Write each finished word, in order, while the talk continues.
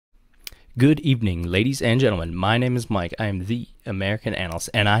Good evening, ladies and gentlemen. My name is Mike. I am the American Analyst,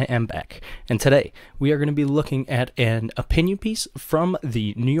 and I am back. And today, we are going to be looking at an opinion piece from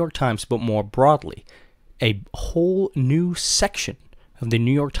the New York Times, but more broadly, a whole new section of the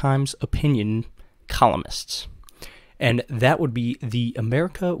New York Times opinion columnists. And that would be the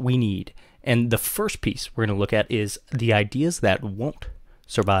America We Need. And the first piece we're going to look at is the ideas that won't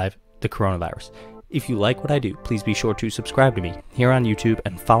survive the coronavirus. If you like what I do, please be sure to subscribe to me here on YouTube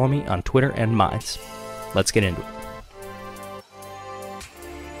and follow me on Twitter and Minds. Let's get into it.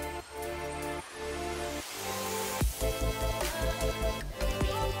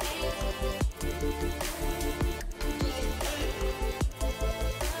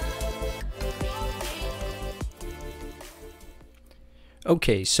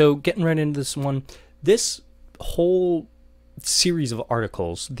 Okay, so getting right into this one, this whole series of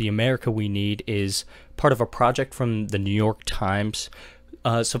articles, The America We Need, is part of a project from the New York Times.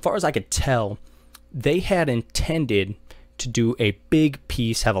 So far as I could tell, they had intended to do a big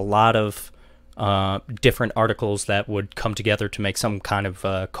piece, have a lot of different articles that would come together to make some kind of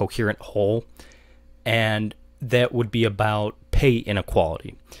coherent whole, and that would be about pay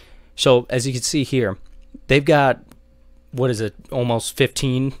inequality. So as you can see here, they've got, what is it, almost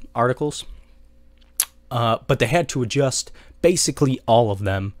 15 articles, but they had to adjust basically all of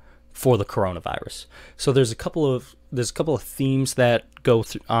them for the coronavirus. So there's a couple of themes that go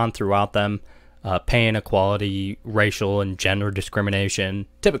on throughout them: pay inequality, racial and gender discrimination,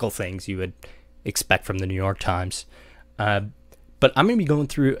 typical things you would expect from the New York Times. But I'm going to be going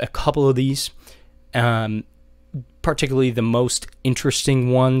through a couple of these, particularly the most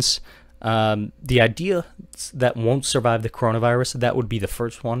interesting ones. The idea that won't survive the coronavirus, that would be the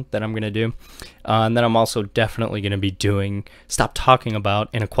first one that I'm going to do. And then I'm also definitely going to be doing Stop Talking About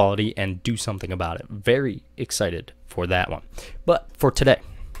Inequality and Do Something About It. Very excited for that one. But for today,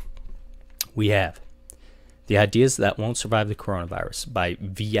 we have The Ideas That Won't Survive the Coronavirus by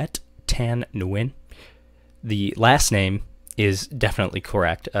Viet Thanh Nguyen. The last name is definitely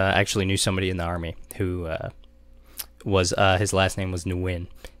correct. I actually knew somebody in the army who his last name was Nguyen,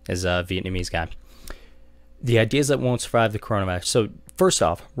 as a Vietnamese guy. The Ideas That Won't Survive the Coronavirus. So first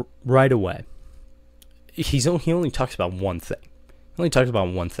off, right away, he only talks about one thing. He only talks about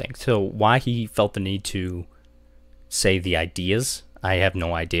one thing. So why he felt the need to say the ideas, I have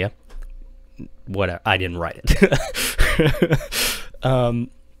no idea. Whatever, I didn't write it.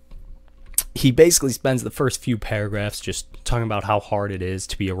 He basically spends the first few paragraphs just talking about how hard it is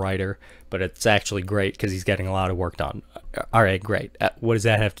to be a writer, but it's actually great because he's getting a lot of work done. All right, great. What does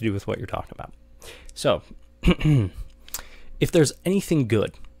that have to do with what you're talking about? So, if anything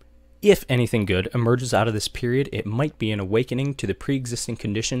good emerges out of this period, it might be an awakening to the pre-existing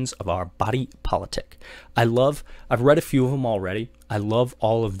conditions of our body politic. I've read a few of them already. I love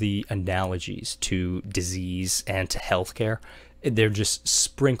all of the analogies to disease and to healthcare. They're just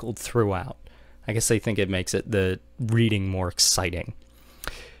sprinkled throughout. I guess they think it makes the reading more exciting.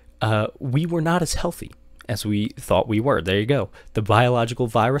 We were not as healthy as we thought we were. There you go. The biological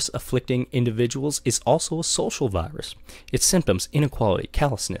virus afflicting individuals is also a social virus. Its symptoms: inequality,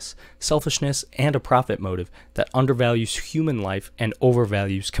 callousness, selfishness, and a profit motive that undervalues human life and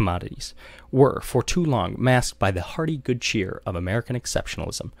overvalues commodities, were for too long masked by the hearty good cheer of American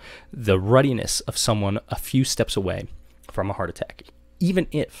exceptionalism, the ruddiness of someone a few steps away from a heart attack. Even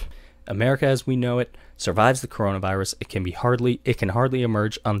if America as we know it survives the coronavirus, it can hardly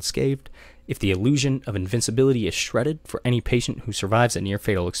emerge unscathed if the illusion of invincibility is shredded for any patient who survives a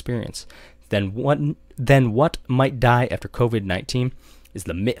near-fatal experience. Then what might die after COVID-19 is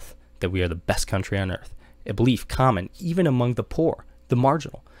the myth that we are the best country on earth, a belief common even among the poor, the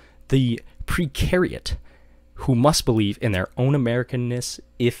marginal, the precariat, who must believe in their own Americanness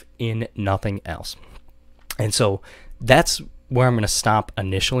if in nothing else. And so that's where I'm going to stop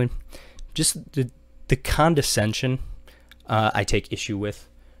initially. Just the condescension I take issue with.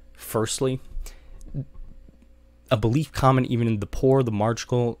 Firstly, a belief common even in the poor, the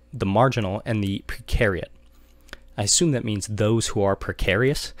marginal, and the precariat. I assume that means those who are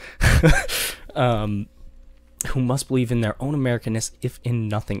precarious, who must believe in their own Americanness if in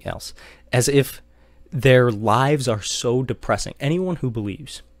nothing else. As if their lives are so depressing. Anyone who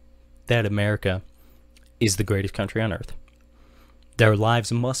believes that America is the greatest country on earth, their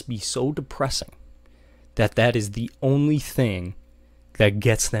lives must be so depressing that is the only thing that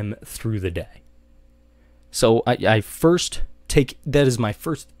gets them through the day. So I first take that as my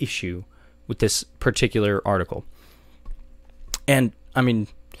first issue with this particular article. And I mean,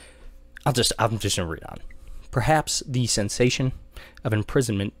 I'm just gonna read on. Perhaps the sensation of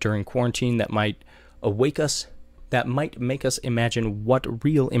imprisonment during quarantine that might awake us that might make us imagine what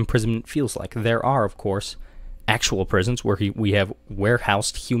real imprisonment feels like. There are, of course, actual prisons where we have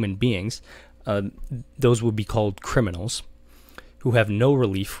warehoused human beings. Those would be called criminals, who have no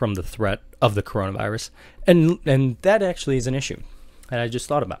relief from the threat of the coronavirus. And that actually is an issue that I just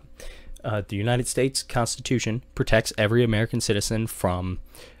thought about. The United States Constitution protects every American citizen from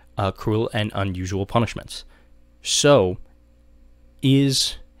cruel and unusual punishments. So,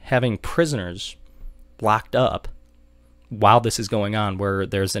 is having prisoners locked up while this is going on, where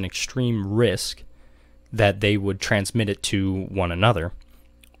there's an extreme risk that they would transmit it to one another,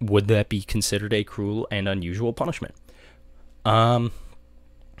 would that be considered a cruel and unusual punishment?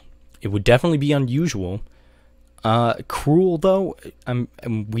 It would definitely be unusual. Cruel, though,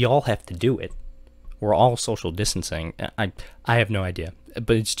 we all have to do it. We're all social distancing. I have no idea,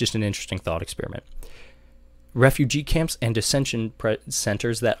 but it's just an interesting thought experiment. Refugee camps and detention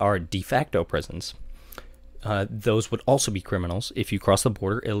centers that are de facto prisons. Those would also be criminals. If you cross the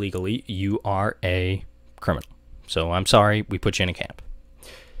border illegally, you are a criminal. So I'm sorry, we put you in a camp.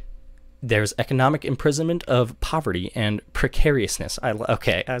 There's economic imprisonment of poverty and precariousness.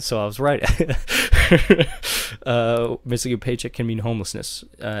 Okay, so I was right. Missing a paycheck can mean homelessness,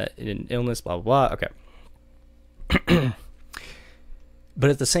 illness, blah, blah, blah. Okay. But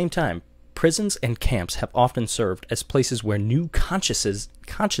at the same time, prisons and camps have often served as places where new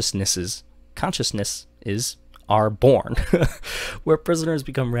consciousnesses are born, where prisoners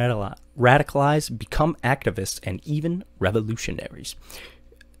become radicalized, become activists, and even revolutionaries.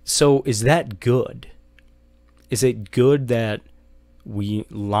 So is that good? Is it good that we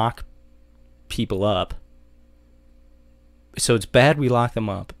lock people up? So it's bad we lock them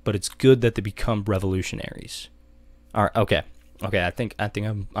up, but it's good that they become revolutionaries. All right, okay. I think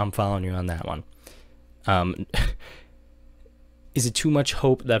I'm following you on that one. Is it too much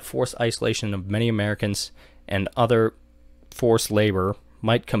hope that forced isolation of many Americans and other forced labor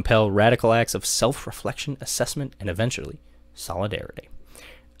might compel radical acts of self-reflection, assessment, and eventually solidarity?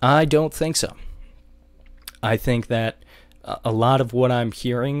 I don't think so. I think that a lot of what I'm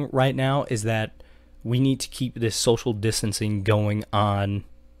hearing right now is that we need to keep this social distancing going on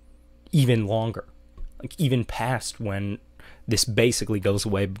even longer, like even past when this basically goes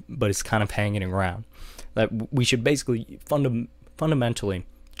away, but it's kind of hanging around. That we should basically fundamentally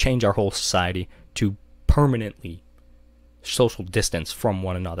change our whole society to permanently social distance from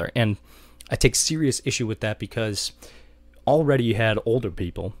one another. And I take serious issue with that because already you had older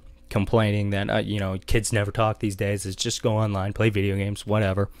people complaining that, kids never talk these days. It's just go online, play video games,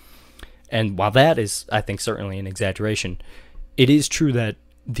 whatever. And while that is, I think, certainly an exaggeration, it is true that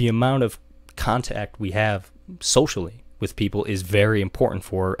the amount of contact we have socially with people is very important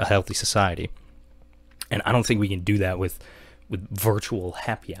for a healthy society. And I don't think we can do that with virtual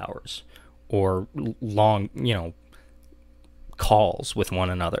happy hours or long, calls with one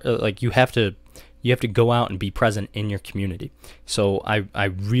another. Like you have to go out and be present in your community. So I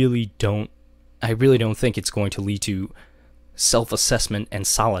really don't think it's going to lead to self-assessment and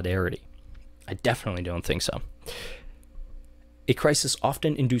solidarity. I definitely don't think so. A crisis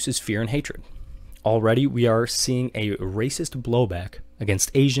often induces fear and hatred. Already, we are seeing a racist blowback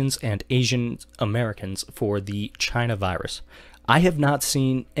against Asians and Asian Americans for the China virus. I have not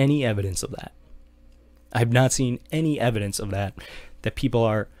seen any evidence of that. I have not seen any evidence of that people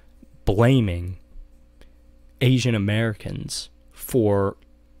are blaming Asian Americans for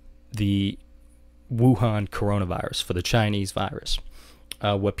the Wuhan coronavirus, for the Chinese virus.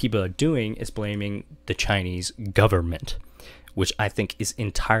 What people are doing is blaming the Chinese government, which I think is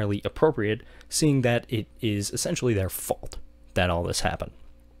entirely appropriate, seeing that it is essentially their fault that all this happened.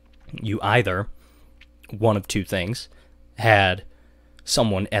 You either, one of two things, had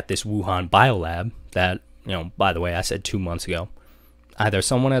someone at this Wuhan biolab that, by the way, I said 2 months ago, either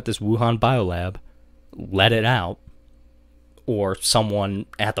someone at this Wuhan biolab let it out, or someone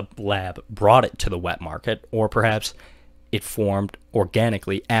at the lab brought it to the wet market, or perhaps it formed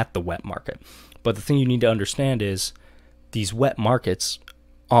organically at the wet market. But the thing you need to understand is these wet markets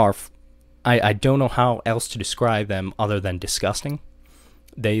are, I don't know how else to describe them other than disgusting.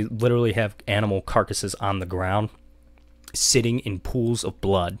 They literally have animal carcasses on the ground sitting in pools of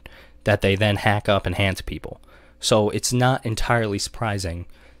blood that they then hack up and hand to people. So it's not entirely surprising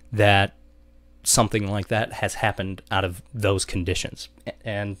that something like that has happened out of those conditions.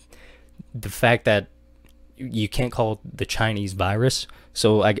 And the fact that you can't call it the Chinese virus,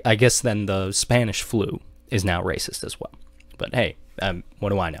 so I guess then the Spanish flu is now racist as well. But hey, what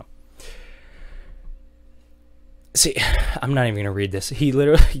do I know? See, I'm not even going to read this. He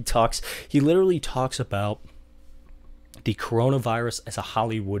literally talks about the coronavirus as a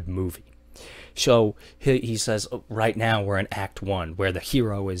Hollywood movie. So he says, right now we're in Act 1, where the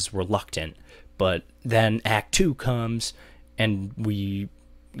hero is reluctant, but then Act 2 comes, and we,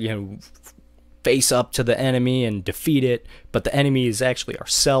 face up to the enemy and defeat it, but the enemy is actually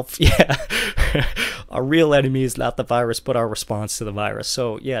ourself. Yeah. Our real enemy is not the virus, but our response to the virus.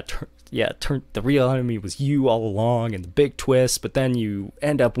 So the real enemy was you all along, and the big twist, but then you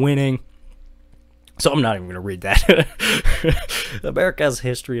end up winning. So I'm not even going to read that. America has a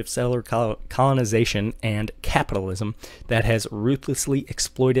history of settler colonization and capitalism that has ruthlessly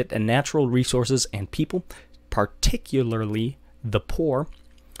exploited natural resources and people, particularly the poor,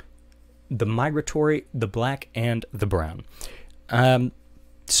 the migratory, the black, and the brown.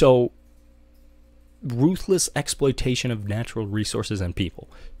 So ruthless exploitation of natural resources and people.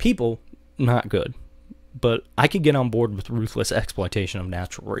 People, not good. But I could get on board with ruthless exploitation of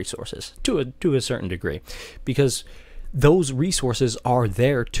natural resources to a certain degree, because those resources are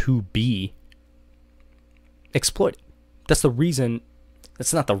there to be exploited. That's the reason.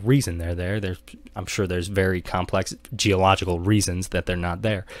 That's not the reason they're there. I'm sure there's very complex geological reasons that they're not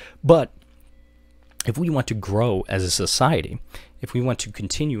there. But if we want to grow as a society, if we want to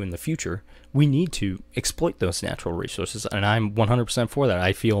continue in the future, we need to exploit those natural resources. And I'm 100% for that.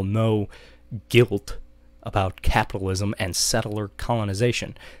 I feel no guilt about capitalism and settler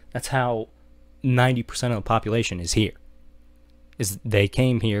colonization. That's how 90% of the population is here. They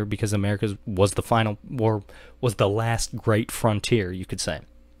came here because America was the final, or was the last great frontier, you could say.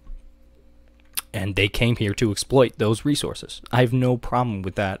 And they came here to exploit those resources. I have no problem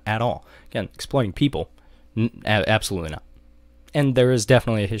with that at all. Again, exploiting people, absolutely not. And there is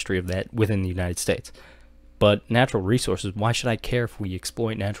definitely a history of that within the United States. But natural resources, why should I care if we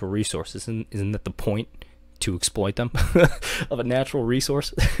exploit natural resources? Isn't that the point? To exploit them of a natural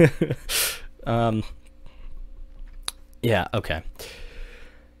resource. Yeah, okay.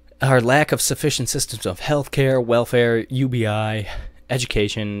 Our lack of sufficient systems of healthcare, welfare, UBI,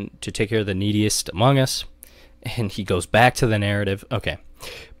 education to take care of the neediest among us. And he goes back to the narrative. Okay.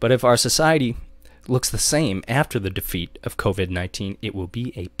 But if our society looks the same after the defeat of COVID-19, it will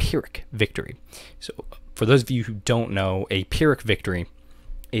be a Pyrrhic victory. So for those of you who don't know, a Pyrrhic victory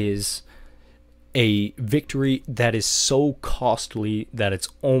is a victory that is so costly that it's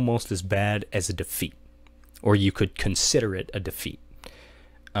almost as bad as a defeat, or you could consider it a defeat.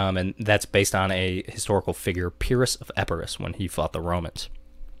 And that's based on a historical figure, Pyrrhus of Epirus, when he fought the Romans.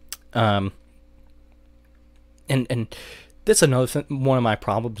 And that's another thing, one of my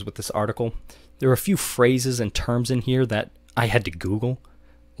problems with this article. There are a few phrases and terms in here that I had to Google.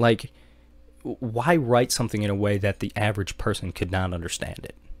 Like, why write something in a way that the average person could not understand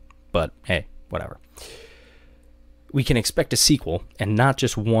it? But hey, whatever. We can expect a sequel, and not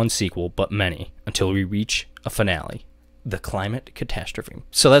just one sequel, but many, until we reach a finale. The climate catastrophe.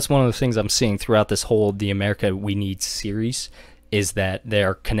 So that's one of the things I'm seeing throughout this whole The America We Need series, is that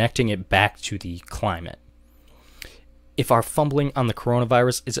they're connecting it back to the climate. If our fumbling on the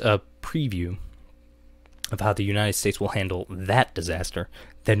coronavirus is a preview of how the United States will handle that disaster,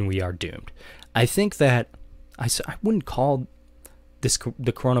 then we are doomed. I think that I wouldn't call the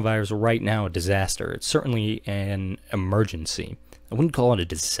coronavirus right now a disaster. It's certainly an emergency. I wouldn't call it a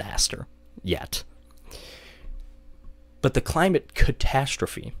disaster yet. But the climate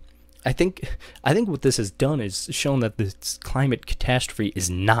catastrophe, I think what this has done is shown that this climate catastrophe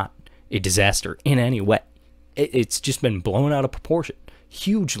is not a disaster in any way. It's just been blown out of proportion,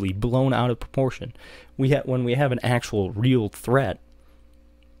 hugely blown out of proportion. When we have an actual real threat,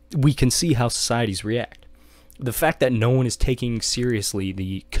 we can see how societies react. The fact that no one is taking seriously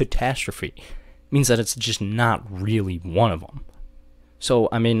the catastrophe means that it's just not really one of them. So,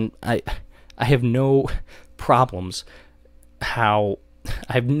 I mean, I have no problems I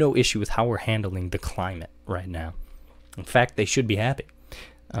have no issue with how we're handling the climate right now. In fact, they should be happy.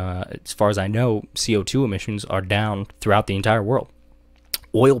 As far as I know, CO2 emissions are down throughout the entire world.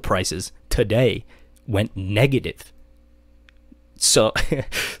 Oil prices today went negative. So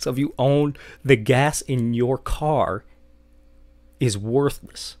if you own the gas in your car is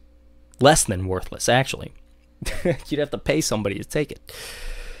worthless. Less than worthless, actually. You'd have to pay somebody to take it.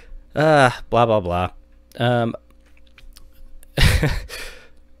 Blah, blah, blah.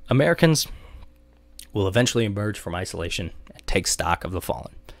 Americans will eventually emerge from isolation and take stock of the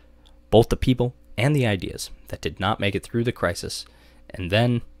fallen. Both the people and the ideas that did not make it through the crisis. And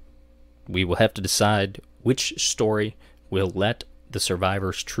then we will have to decide which story will let the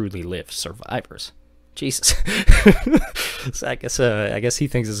survivors truly live. Survivors. Jesus. So I guess he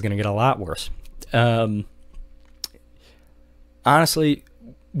thinks it's going to get a lot worse. Honestly,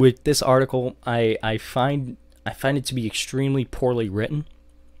 with this article, I find it to be extremely poorly written.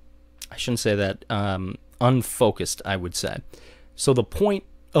 I shouldn't say that, unfocused, I would say. So the point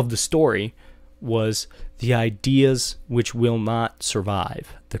of the story was the ideas which will not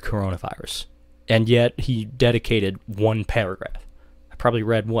survive the coronavirus. And yet he dedicated one paragraph. I probably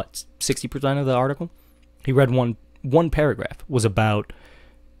read, 60% of the article? He read one paragraph was about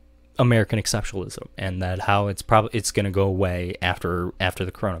American exceptionalism and that how it's going to go away after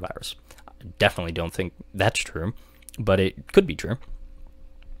the coronavirus. I definitely don't think that's true, but it could be true.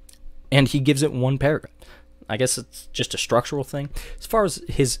 And he gives it one paragraph. I guess it's just a structural thing. As far as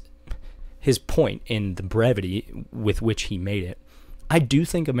his point in the brevity with which he made it, I do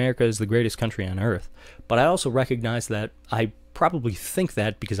think America is the greatest country on earth, but I also recognize that I probably think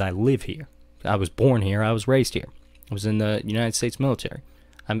that because I live here. I was born here. I was raised here. I was in the United States military.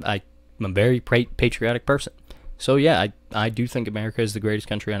 I'm a very patriotic person. So yeah, I do think America is the greatest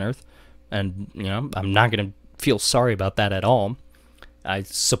country on earth, and I'm not going to feel sorry about that at all. I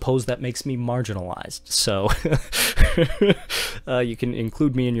suppose that makes me marginalized, so you can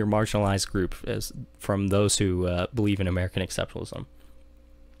include me in your marginalized group as from those who believe in American exceptionalism.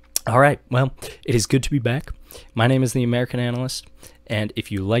 All right, well, it is good to be back. My name is the American Analyst, and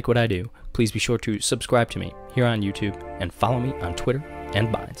if you like what I do, please be sure to subscribe to me here on YouTube and follow me on Twitter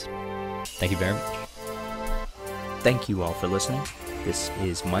and Minds. Thank you very much. Thank you all for listening. This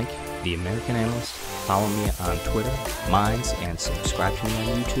is Mike, the American Analyst. Follow me on Twitter, Minds, and subscribe to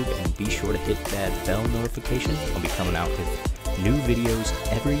me on YouTube, and be sure to hit that bell notification. I'll be coming out with new videos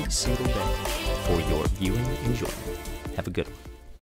every single day for your viewing enjoyment. Have a good one.